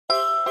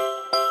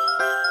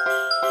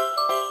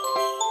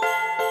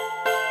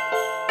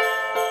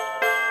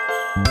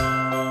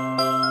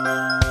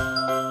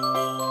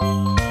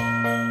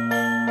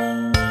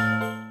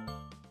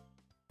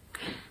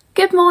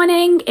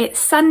morning, it's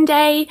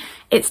Sunday,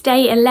 it's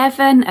day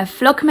 11 of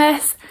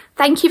Vlogmas.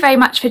 Thank you very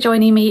much for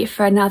joining me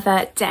for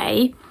another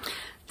day.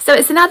 So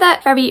it's another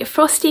very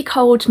frosty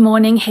cold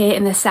morning here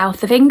in the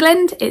south of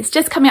England. It's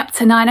just coming up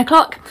to 9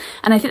 o'clock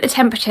and I think the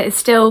temperature is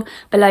still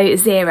below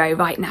 0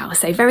 right now,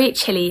 so very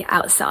chilly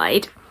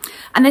outside.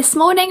 And this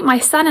morning my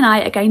son and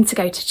I are going to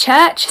go to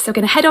church, so we're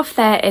going to head off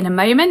there in a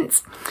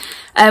moment.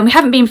 We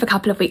haven't been for a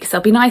couple of weeks, so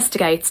it'll be nice to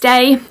go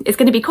today. It's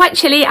going to be quite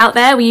chilly out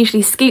there, we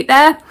usually scoot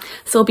there,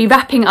 so we'll be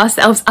wrapping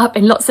ourselves up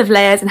in lots of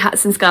layers and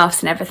hats and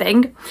scarves and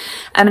everything.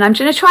 And I'm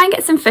going to try and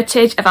get some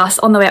footage of us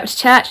on the way up to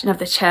church and of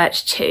the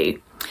church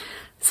too.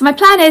 So my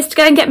plan is to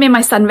go and get me and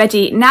my son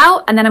ready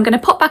now, and then I'm going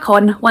to pop back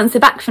on once we're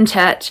back from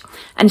church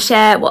and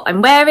share what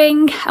I'm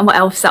wearing and what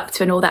Elf's up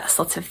to and all that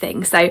sort of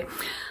thing. So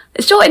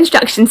a short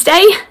introduction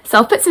today, so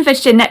I'll put some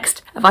footage in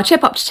next of our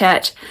trip up to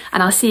church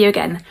and I'll see you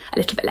again a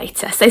little bit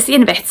later. So see you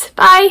in a bit.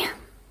 Bye!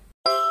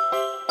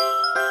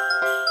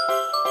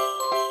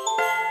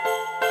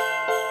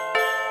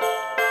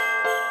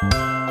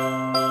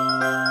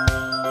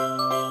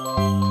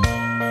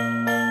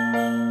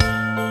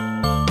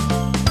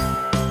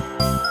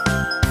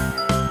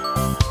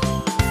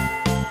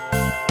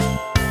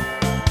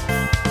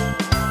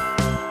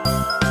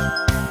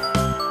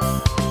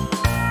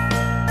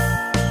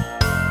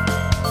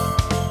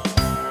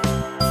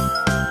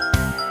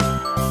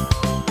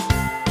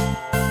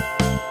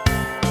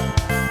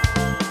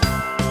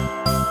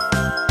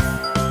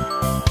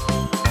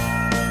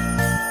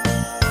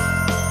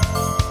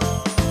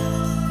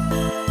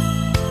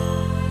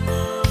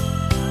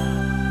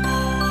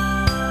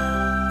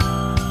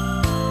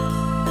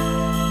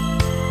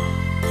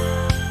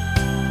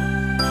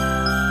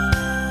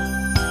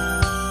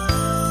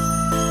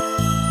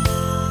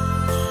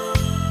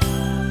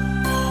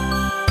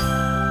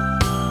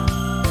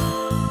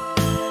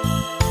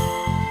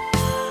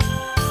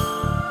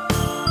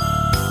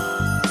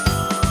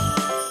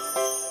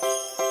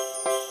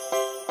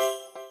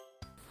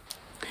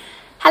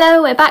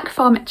 Hello, we're back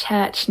from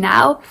church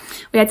now.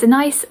 We had a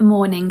nice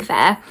morning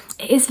there.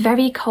 It is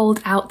very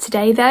cold out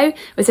today though.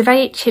 It was a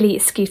very chilly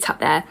scoot up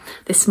there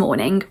this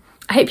morning.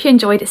 I hope you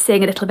enjoyed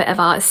seeing a little bit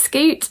of our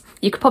scoot.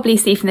 You could probably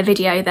see from the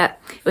video that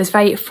it was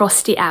very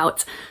frosty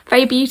out.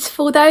 Very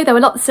beautiful though. There were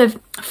lots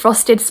of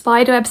frosted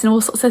spiderwebs and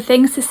all sorts of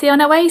things to see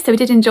on our way, so we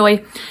did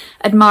enjoy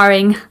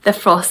admiring the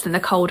frost and the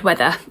cold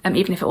weather,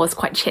 even if it was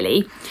quite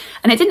chilly.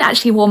 And it didn't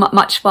actually warm up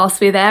much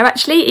whilst we were there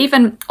actually.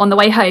 Even on the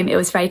way home it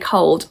was very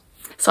cold.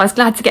 So I was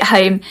glad to get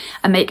home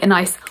and make a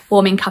nice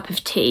warming cup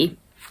of tea.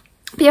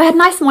 But yeah, I had a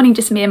nice morning,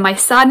 just me and my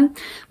son.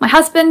 My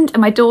husband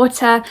and my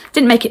daughter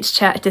didn't make it to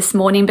church this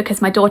morning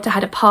because my daughter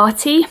had a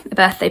party, a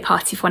birthday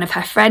party for one of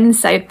her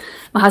friends. So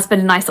my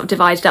husband and I sort of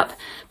divided up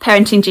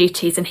parenting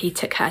duties and he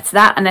took her to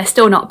that, and they're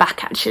still not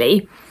back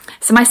actually.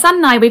 So my son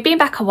and I, we've been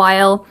back a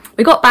while.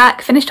 We got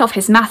back, finished off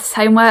his maths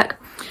homework.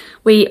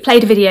 We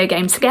played a video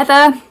game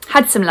together,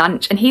 had some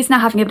lunch, and he's now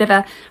having a bit of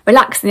a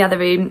relax in the other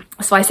room.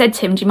 So I said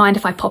to him, do you mind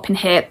if I pop in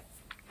here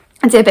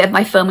and do a bit of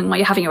my filming while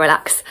you're having a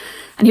relax?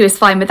 And he was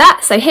fine with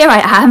that, so here I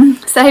am.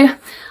 So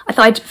I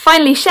thought I'd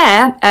finally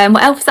share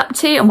what Elf's up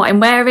to and what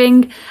I'm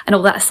wearing and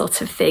all that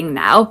sort of thing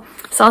now.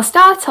 So I'll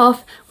start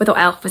off with what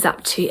Elf was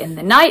up to in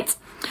the night.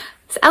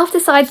 So Elf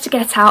decided to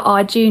get out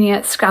our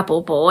junior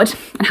Scrabble board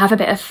and have a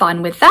bit of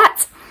fun with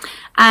that.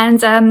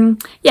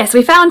 And yeah, so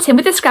we found him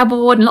with the Scrabble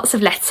board and lots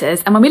of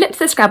letters, and when we looked at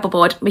the Scrabble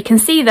board we can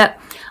see that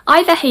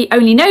either he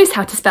only knows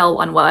how to spell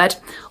one word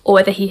or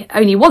whether he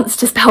only wants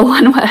to spell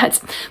one word,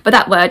 but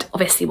that word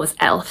obviously was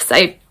Elf.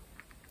 So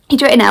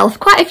he'd written Elf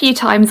quite a few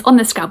times on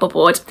the Scrabble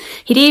board.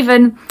 He'd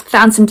even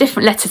found some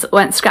different letters that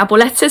weren't Scrabble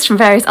letters from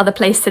various other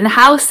places in the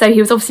house, so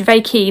he was obviously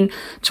very keen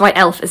to write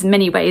Elf as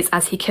many ways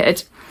as he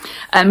could.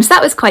 So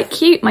that was quite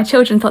cute. My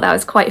children thought that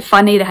was quite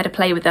funny. They had to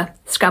play with the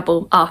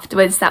Scrabble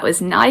afterwards. That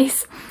was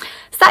nice.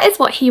 So that is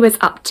what he was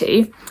up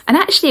to. And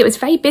actually it was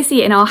very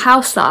busy in our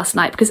house last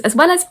night because as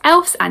well as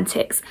Elf's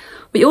antics,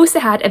 we also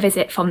had a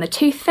visit from the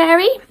Tooth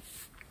Fairy.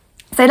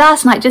 So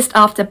last night, just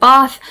after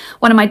bath,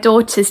 one of my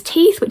daughter's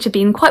teeth, which had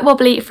been quite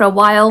wobbly for a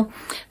while,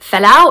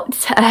 fell out.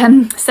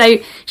 So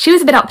she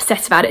was a bit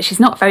upset about it. She's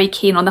not very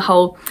keen on the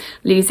whole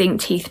losing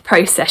teeth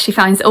process. She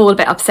finds it all a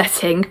bit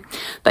upsetting.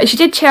 But she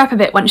did cheer up a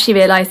bit once she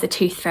realised the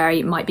Tooth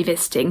Fairy might be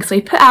visiting. So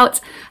we put out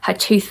her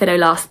tooth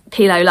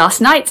pillow last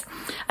night.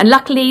 And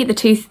luckily the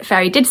Tooth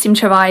Fairy did seem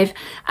to arrive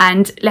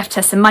and left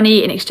her some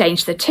money in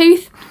exchange for the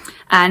tooth.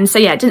 And so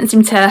yeah, it didn't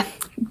seem to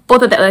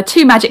bother that there were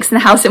two magics in the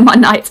house in one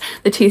night,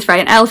 the Tooth Fairy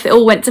and Elf. It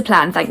all went to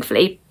plan,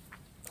 thankfully.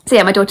 So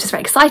yeah, my daughter's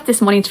very excited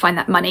this morning to find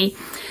that money.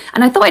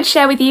 And I thought I'd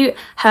share with you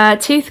her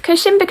tooth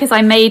cushion because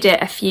I made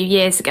it a few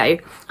years ago.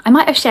 I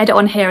might have shared it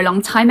on here a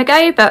long time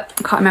ago, but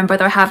I can't remember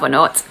whether I have or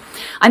not.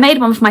 I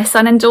made one for my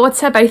son and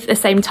daughter, both at the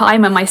same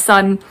time, when my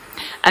son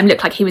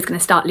looked like he was going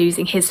to start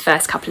losing his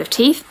first couple of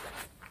teeth.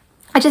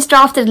 I just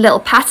drafted a little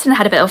pattern and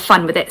had a bit of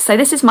fun with it. So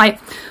this is my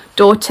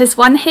daughter's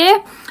one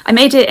here. I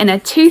made it in a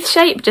tooth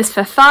shape just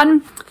for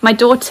fun. For my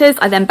daughter's,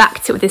 I then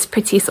backed it with this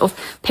pretty sort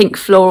of pink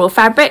floral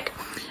fabric.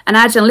 and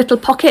added a little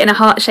pocket and a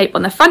heart shape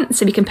on the front,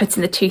 so we can put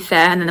in the tooth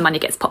there, and then the money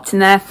gets popped in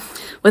there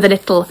with a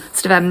little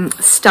sort of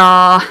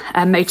star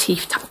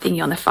motif type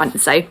thingy on the front.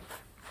 So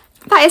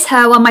that is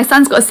her one. My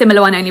son's got a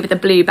similar one, only with a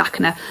blue back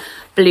and a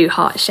blue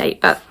heart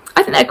shape, but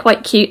I think they're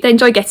quite cute. They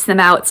enjoy getting them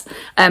out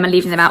and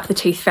leaving them out for the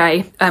tooth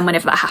fairy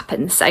whenever that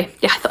happens. So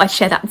yeah, I thought I'd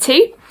share that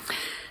too.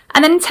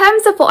 And then in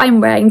terms of what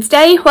I'm wearing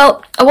today,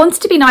 well, I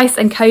wanted to be nice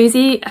and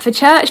cosy for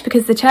church,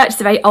 because the church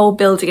is a very old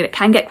building and it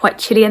can get quite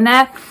chilly in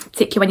there,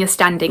 particularly when you're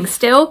standing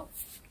still.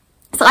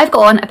 So I've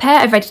got on a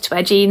pair of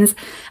ready-to-wear jeans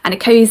and a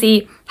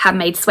cosy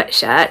handmade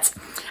sweatshirt.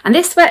 And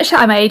this sweatshirt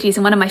I made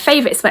using one of my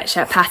favourite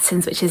sweatshirt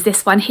patterns, which is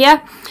this one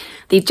here,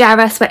 the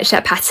Jara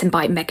sweatshirt pattern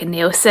by Megan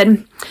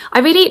Nielsen. I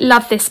really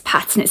love this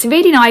pattern. It's a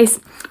really nice,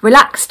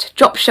 relaxed,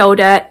 drop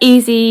shoulder,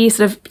 easy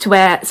sort of to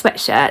wear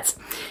sweatshirt.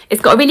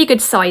 It's got a really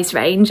good size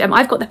range.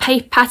 I've got the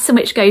paper pattern,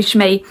 which goes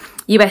from a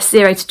US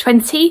 0 to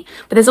 20,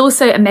 but there's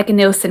also a Megan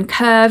Nielsen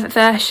curve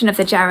version of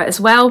the Jara as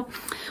well,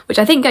 which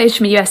I think goes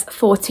from a US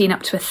 14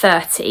 up to a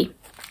 30.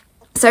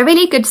 So a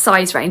really good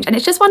size range, and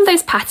it's just one of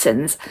those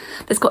patterns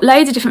that's got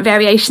loads of different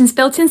variations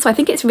built in, so I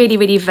think it's really,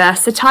 really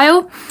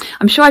versatile.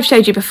 I'm sure I've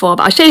showed you before,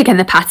 but I'll show you again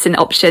the pattern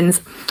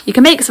options. You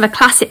can make sort of a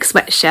classic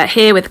sweatshirt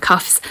here with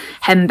cuffs,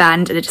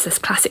 hemband, and just this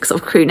classic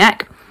sort of crew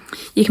neck.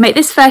 You can make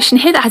this version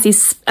here that has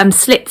these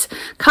slit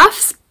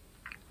cuffs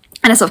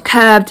and a sort of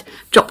curved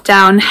drop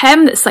down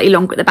hem that's slightly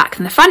longer at the back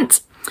than the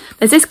front.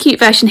 There's this cute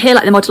version here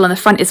like the model on the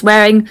front is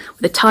wearing,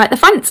 with a tie at the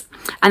front.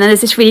 And then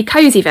there's this really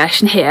cosy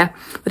version here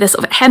with a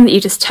sort of hem that you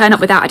just turn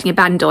up without adding a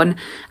band on,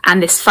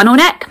 and this funnel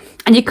neck.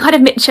 And you kind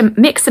of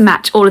mix and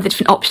match all of the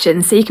different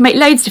options, so you can make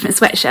loads of different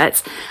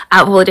sweatshirts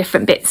out of all the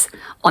different bits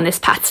on this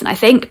pattern, I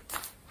think.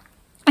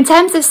 In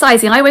terms of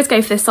sizing, I always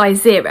go for the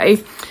size 0,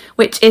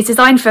 which is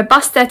designed for a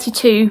bust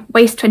 32,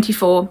 waist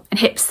 24 and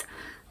hips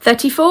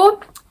 34.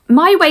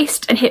 My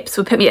waist and hips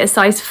would put me at a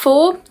size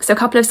 4, so a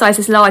couple of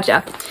sizes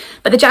larger.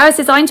 But the Jara is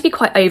designed to be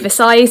quite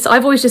oversized, so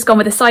I've always just gone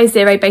with a size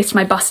 0 based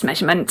on my bust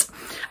measurement,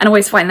 and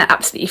always find that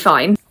absolutely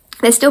fine.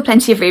 There's still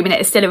plenty of room in it,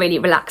 it's still a really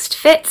relaxed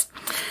fit.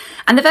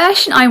 And the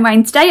version I'm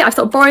wearing today, I've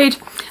sort of borrowed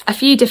a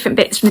few different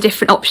bits from the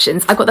different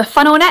options. I've got the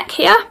funnel neck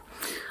here,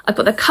 I've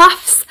got the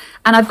cuffs,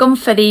 and I've gone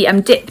for the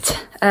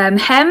dipped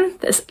hem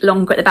that's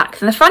longer at the back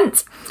than the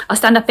front. I'll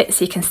stand up it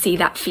so you can see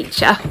that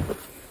feature.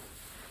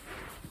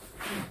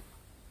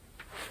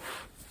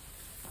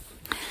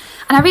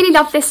 And I really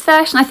love this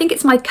version. I think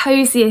it's my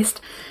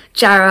cosiest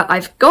Jara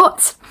I've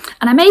got.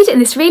 And I made it in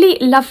this really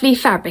lovely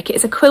fabric.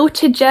 It's a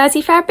quilted jersey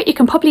fabric. You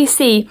can probably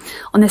see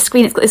on the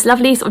screen it's got this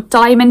lovely sort of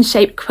diamond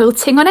shaped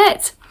quilting on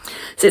it.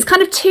 So it's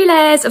kind of 2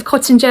 layers of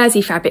cotton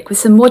jersey fabric with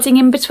some wadding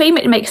in between,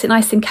 but it makes it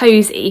nice and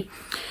cosy.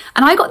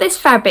 And I got this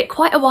fabric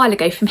quite a while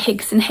ago from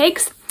Higgs &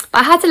 Higgs. But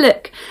I had a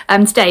look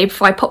today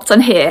before I popped on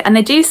here, and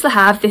they do still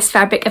have this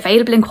fabric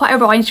available in quite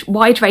a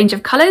wide range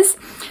of colours.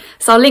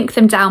 So I'll link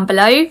them down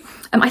below.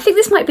 I think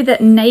this might be the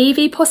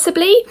navy,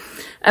 possibly.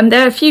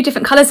 There are a few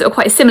different colours that are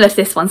quite similar to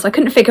this one, so I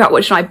couldn't figure out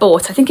which one I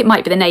bought. I think it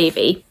might be the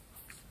navy.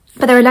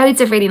 But there are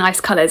loads of really nice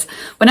colours.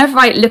 Whenever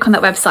I look on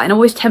that website, I'm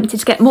always tempted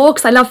to get more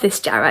because I love this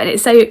Jara and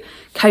it's so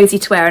cosy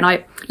to wear. And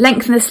I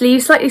lengthen the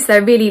sleeves slightly so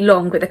they're really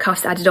long with the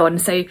cuffs added on.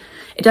 So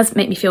it does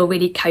make me feel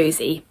really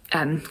cosy,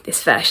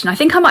 this version. I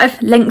think I might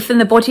have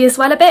lengthened the body as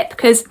well a bit,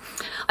 because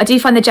I do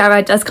find the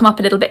Jara does come up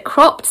a little bit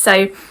cropped.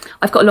 So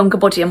I've got a longer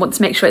body and want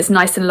to make sure it's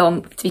nice and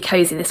long to be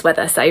cosy in this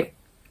weather. So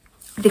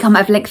I think I might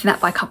have lengthened that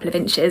by a couple of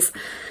inches.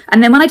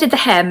 And then when I did the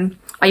hem,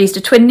 I used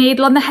a twin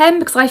needle on the hem,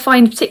 because I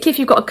find, particularly if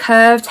you've got a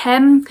curved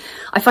hem,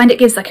 I find it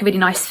gives like a really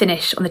nice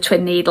finish on the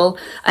twin needle,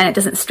 and it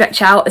doesn't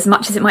stretch out as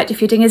much as it might do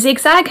if you're doing a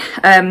zigzag.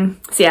 So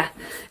yeah,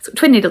 so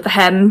twin needle the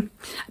hem,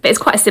 but it's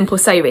quite a simple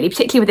sew really,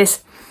 particularly with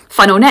this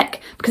funnel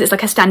neck, because it's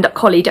like a stand-up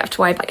collar. You don't have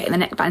to worry about getting the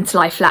neckband to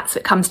lie flat, so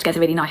it comes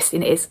together really nicely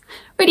and it is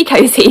really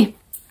cosy.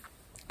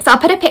 So I'll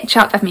put a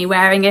picture up of me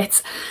wearing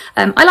it.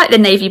 I like the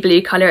navy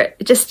blue colour.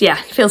 It just, yeah,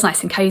 feels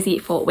nice and cosy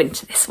for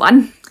winter, this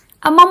one.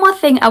 And one more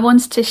thing I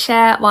wanted to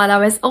share while I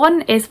was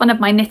on is one of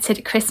my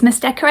knitted Christmas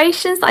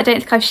decorations that I don't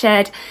think I've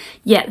shared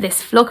yet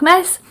this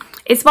Vlogmas.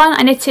 It's one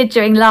I knitted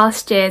during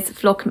last year's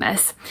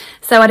Vlogmas,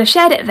 so I'd have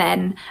shared it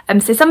then.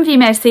 So some of you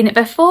may have seen it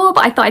before,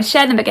 but I thought I'd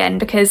share them again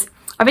because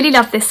I really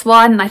love this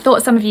one, and I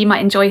thought some of you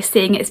might enjoy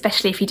seeing it,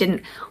 especially if you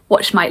didn't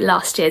watch my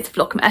last year's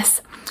Vlogmas.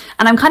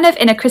 And I'm kind of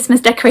in a Christmas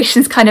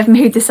decorations kind of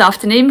mood this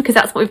afternoon, because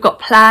that's what we've got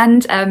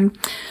planned.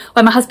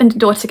 When my husband and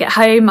daughter get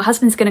home, my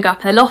husband's going to go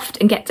up in the loft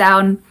and get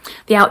down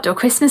the outdoor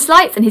Christmas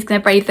lights, and he's going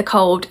to brave the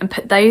cold and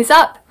put those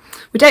up.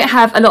 We don't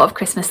have a lot of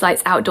Christmas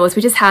lights outdoors.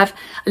 We just have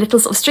a little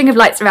sort of string of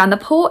lights around the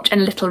porch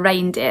and a little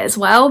reindeer as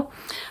well.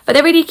 But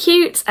they're really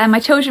cute, and my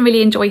children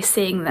really enjoy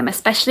seeing them,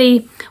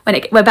 especially when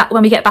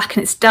we get back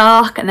and it's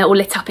dark and they're all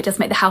lit up. It does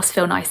make the house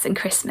feel nice and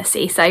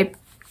Christmassy. So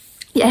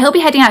yeah, he'll be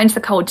heading out into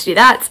the cold to do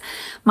that.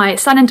 My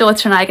son and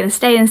daughter and I are going to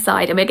stay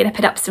inside, and we're going to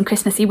put up some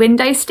Christmassy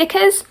window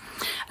stickers.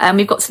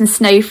 We've got some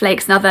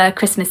snowflakes and other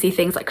Christmassy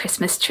things like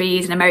Christmas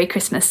trees and a Merry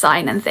Christmas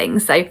sign and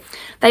things. So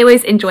they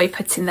always enjoy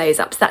putting those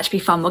up. So that should be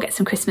fun. We'll get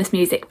some Christmas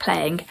music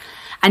playing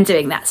and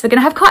doing that. So we're going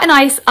to have quite a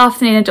nice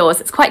afternoon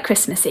indoors. It's quite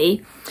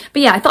Christmassy.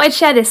 But yeah, I thought I'd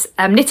share this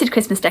knitted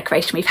Christmas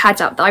decoration we've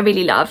had up that I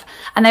really love.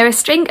 And they're a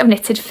string of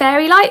knitted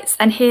fairy lights,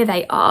 and here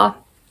they are.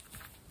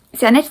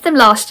 So I knitted them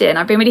last year and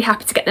I've been really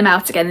happy to get them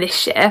out again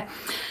this year.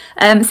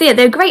 So yeah,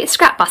 they're a great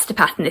scrap buster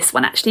pattern, this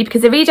one actually,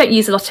 because they really don't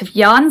use a lot of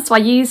yarn. So I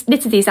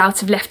knitted these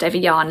out of leftover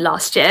yarn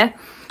last year.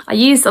 I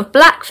used sort of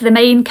black for the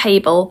main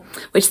cable,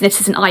 which is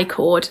knitted as an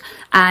I-cord,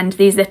 and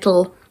these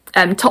little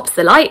tops of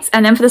the lights.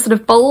 And then for the sort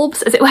of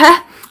bulbs, as it were,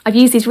 I've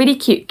used these really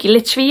cute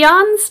glittery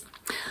yarns.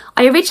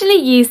 I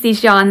originally used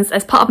these yarns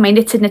as part of my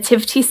knitted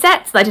nativity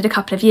set that I did a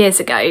couple of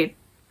years ago.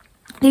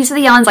 These are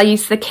the yarns I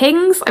used for the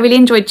kings. I really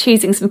enjoyed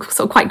choosing some sort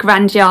of quite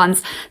grand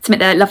yarns to make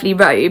their lovely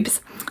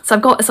robes. So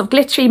I've got a sort of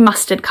glittery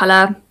mustard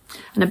colour,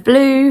 and a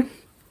blue,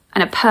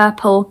 and a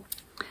purple,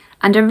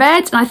 and a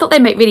red, and I thought they'd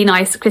make really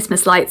nice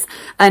Christmas lights.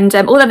 And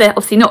although they're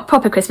obviously not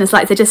proper Christmas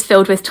lights, they're just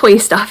filled with toy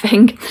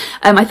stuffing,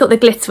 I thought the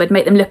glitter would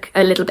make them look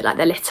a little bit like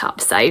they're lit up.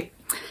 So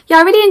yeah,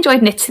 I really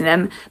enjoyed knitting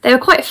them. They were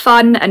quite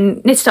fun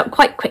and knitted up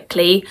quite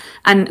quickly,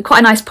 and quite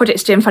a nice project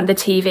to do in front of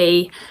the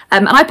TV.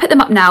 And I put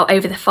them up now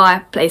over the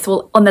fireplace,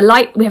 well, on the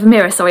light, we have a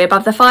mirror, sorry,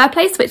 above the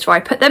fireplace, which is where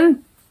I put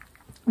them.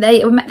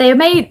 They were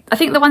made, I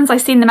think the ones I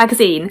see in the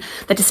magazine,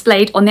 they're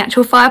displayed on the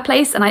actual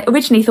fireplace, and I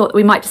originally thought that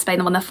we might display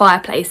them on the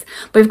fireplace,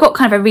 but we've got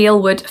kind of a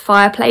real wood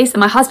fireplace,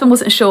 and my husband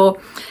wasn't sure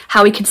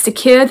how we could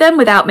secure them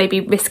without maybe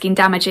risking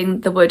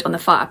damaging the wood on the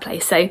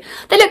fireplace. So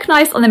they look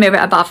nice on the mirror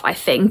above, I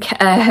think.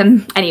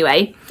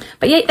 Anyway,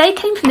 but yeah, they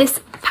came from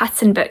this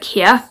pattern book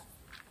here,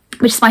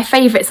 which is my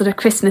favourite sort of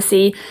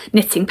Christmassy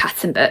knitting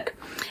pattern book.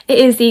 It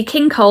is the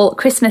King Cole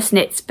Christmas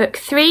Knits Book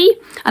 3,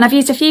 and I've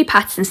used a few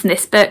patterns from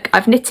this book.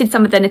 I've knitted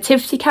some of the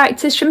nativity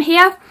characters from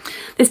here.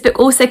 This book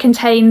also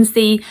contains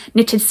the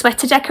knitted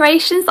sweater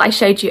decorations that I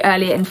showed you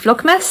earlier in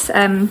Vlogmas.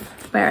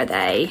 Where are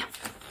they?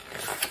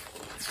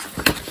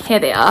 Here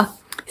they are.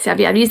 So I've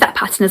used that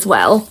pattern as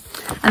well.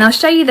 And I'll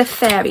show you the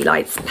fairy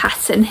lights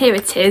pattern. Here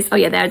it is. Oh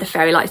yeah, there are the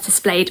fairy lights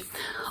displayed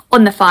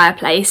on the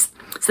fireplace.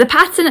 So the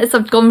pattern has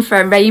sort of gone for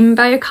a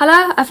rainbow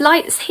colour of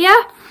lights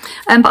here.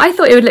 But I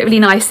thought it would look really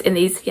nice in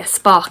these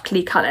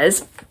sparkly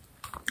colours.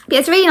 But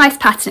it's a really nice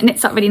pattern, it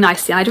knits up really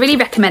nicely, and I'd really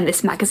recommend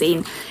this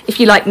magazine if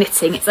you like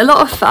knitting. It's a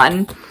lot of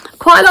fun.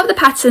 Quite a lot of the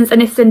patterns are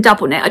knitted in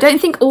double knit. I don't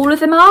think all of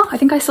them are. I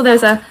think I saw there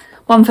was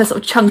one for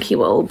sort of chunky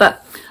wool,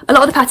 but a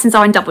lot of the patterns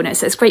are in double knit,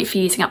 so it's great for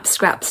using up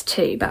scraps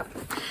too. But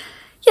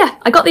yeah,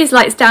 I got these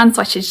lights down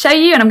so I should show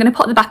you, and I'm going to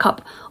pop them back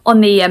up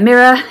on the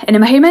mirror in a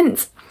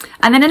moment.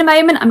 And then in a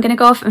moment, I'm going to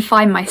go off and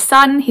find my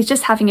son. He's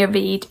just having a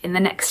read in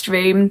the next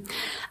room.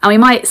 And we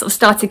might sort of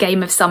start a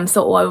game of some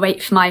sort, or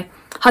wait for my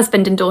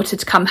husband and daughter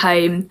to come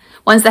home.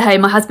 Once they're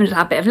home, my husband will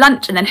have a bit of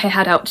lunch, and then he'll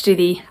head out to do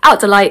the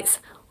outdoor lights.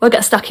 We'll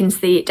get stuck into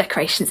the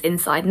decorations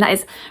inside. And that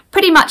is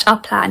pretty much our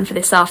plan for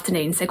this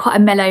afternoon. So quite a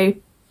mellow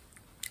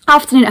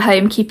afternoon at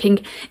home,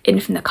 keeping in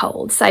from the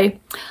cold. So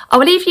I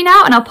will leave you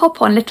now, and I'll pop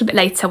on a little bit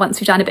later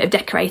once we've done a bit of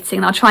decorating,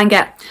 and I'll try and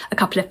get a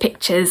couple of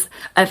pictures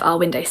of our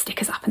window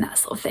stickers up and that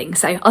sort of thing.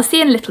 So I'll see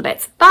you in a little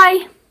bit.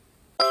 Bye.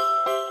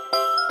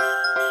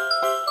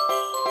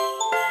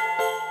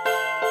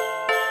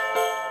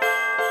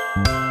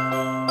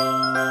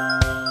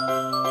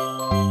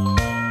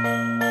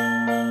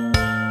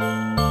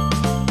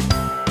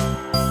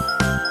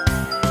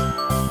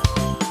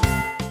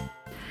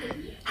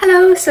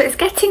 Hello, so it's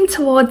getting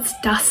towards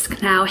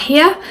dusk now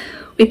here.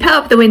 We put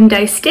up the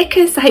window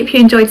stickers, so I hope you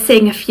enjoyed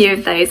seeing a few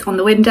of those on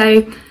the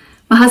window.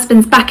 My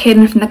husband's back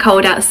in from the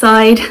cold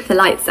outside, the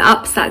lights are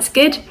up, so that's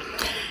good.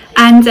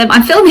 And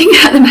I'm filming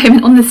at the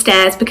moment on the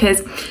stairs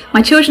because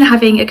my children are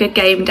having a good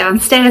game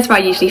downstairs where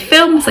I usually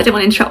film, so I didn't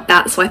want to interrupt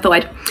that, so I thought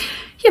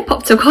I'd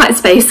pop to a quiet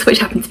space, which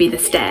happened to be the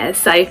stairs.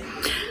 So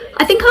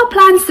I think our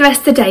plans the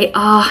rest of the day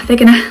are,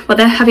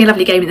 they're having a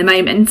lovely game at the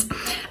moment.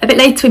 A bit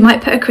later we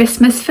might put a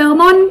Christmas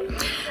film on.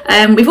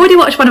 We've already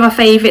watched one of our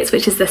favourites,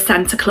 which is the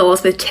Santa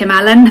Claus with Tim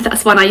Allen.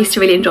 That's one I used to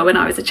really enjoy when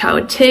I was a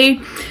child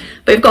too.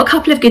 But we've got a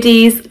couple of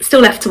goodies still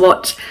left to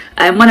watch.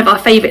 One of our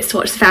favourites to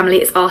watch as a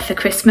family is Arthur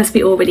Christmas.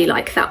 We all really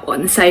like that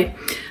one. So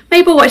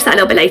maybe we'll watch that a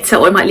little bit later,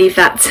 or we might leave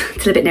that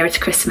till a bit nearer to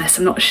Christmas,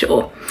 I'm not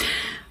sure.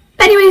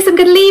 But anyways, I'm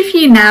going to leave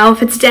you now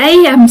for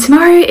today.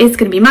 Tomorrow is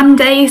going to be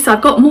Monday, so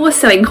I've got more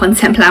sewing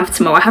content planned for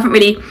tomorrow. I haven't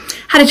really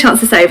had a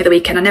chance to sew over the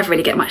weekend. I never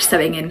really get much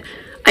sewing in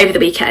over the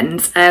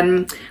weekend.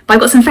 But I've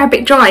got some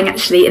fabric drying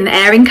actually in the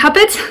airing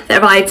cupboard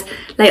that arrived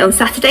late on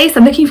Saturday, so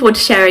I'm looking forward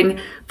to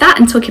sharing that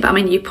and talking about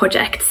my new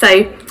project.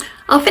 So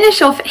I'll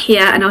finish off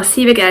here, and I'll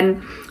see you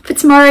again for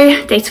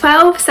tomorrow, day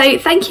 12. So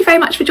thank you very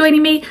much for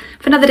joining me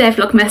for another day of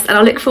Vlogmas, and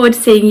I'll look forward to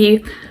seeing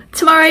you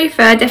tomorrow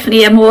for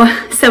definitely a more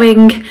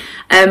sewing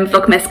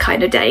Vlogmas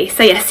kind of day.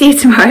 So yeah, see you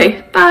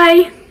tomorrow.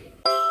 Bye.